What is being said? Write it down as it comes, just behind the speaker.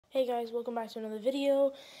Hey guys, welcome back to another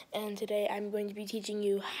video, and today I'm going to be teaching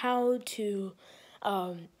you how to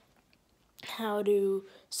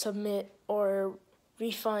submit or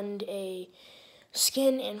refund a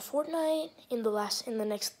skin in Fortnite in the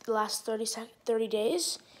last 30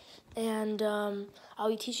 days, and I'll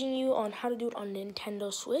be teaching you on how to do it on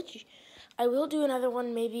Nintendo Switch. I will do another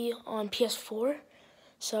one maybe on PS4,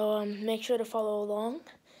 so make sure to follow along,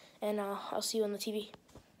 and I'll see you on the TV.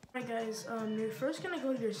 Alright guys, you're first going to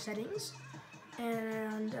go to your settings,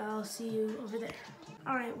 and I'll see you over there.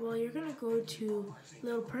 Alright, well you're going to go to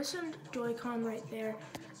little person Joy-Con right there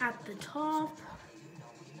at the top,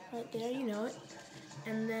 right there, you know it.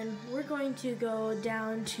 And then we're going to go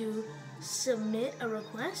down to submit a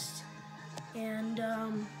request, and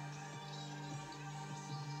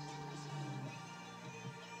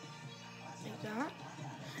like that,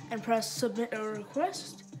 and press submit a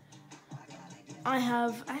request. I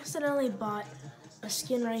have accidentally bought a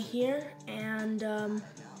skin right here, and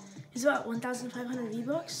it's about 1,500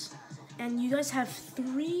 V-Bucks, and you guys have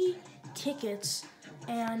 3 tickets,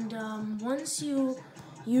 and once you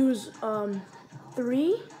use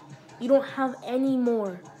 3, you don't have any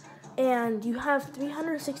more, and you have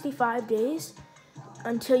 365 days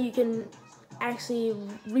until you can actually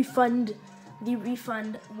refund the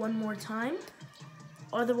refund one more time.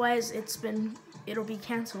 Otherwise, it'll be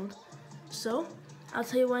canceled. So, I'll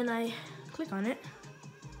tell you when I click on it.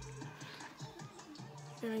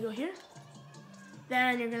 You're gonna go here.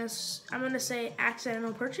 Then I'm gonna say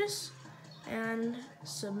accidental purchase and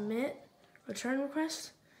submit return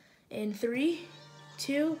request in 3,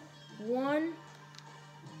 2, 1.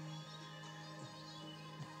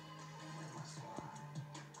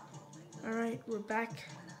 All right, we're back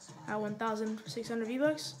at 1,600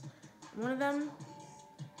 V-Bucks. One of them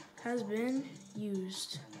has been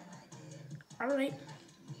used. Alright,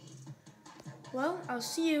 well, I'll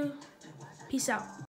see you. Peace out.